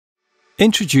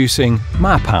Introducing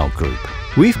Mapal Group.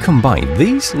 We've combined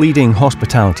these leading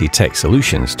hospitality tech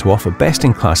solutions to offer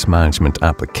best-in-class management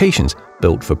applications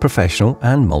built for professional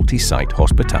and multi-site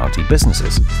hospitality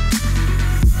businesses.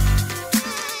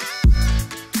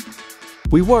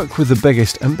 We work with the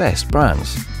biggest and best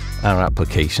brands. Our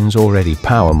applications already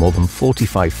power more than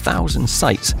 45,000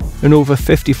 sites in over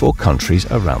 54 countries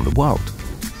around the world.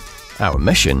 Our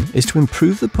mission is to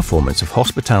improve the performance of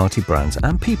hospitality brands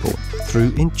and people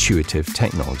through intuitive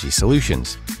technology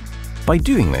solutions. By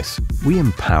doing this, we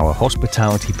empower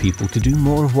hospitality people to do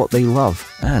more of what they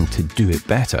love and to do it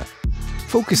better,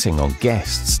 focusing on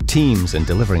guests, teams, and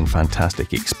delivering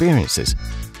fantastic experiences,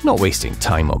 not wasting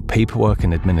time on paperwork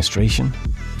and administration.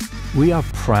 We are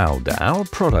proud that our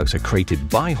products are created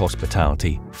by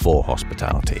hospitality for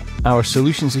hospitality. Our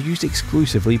solutions are used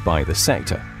exclusively by the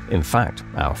sector. In fact,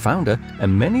 our founder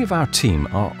and many of our team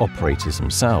are operators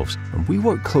themselves, and we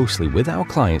work closely with our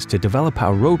clients to develop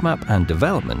our roadmap and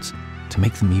developments to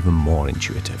make them even more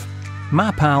intuitive.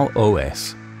 Mapal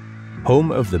OS,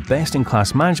 home of the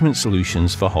best-in-class management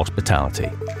solutions for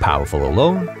hospitality. Powerful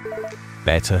alone,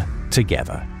 better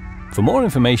together. For more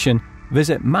information,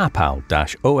 visit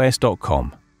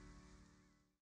mapal-os.com.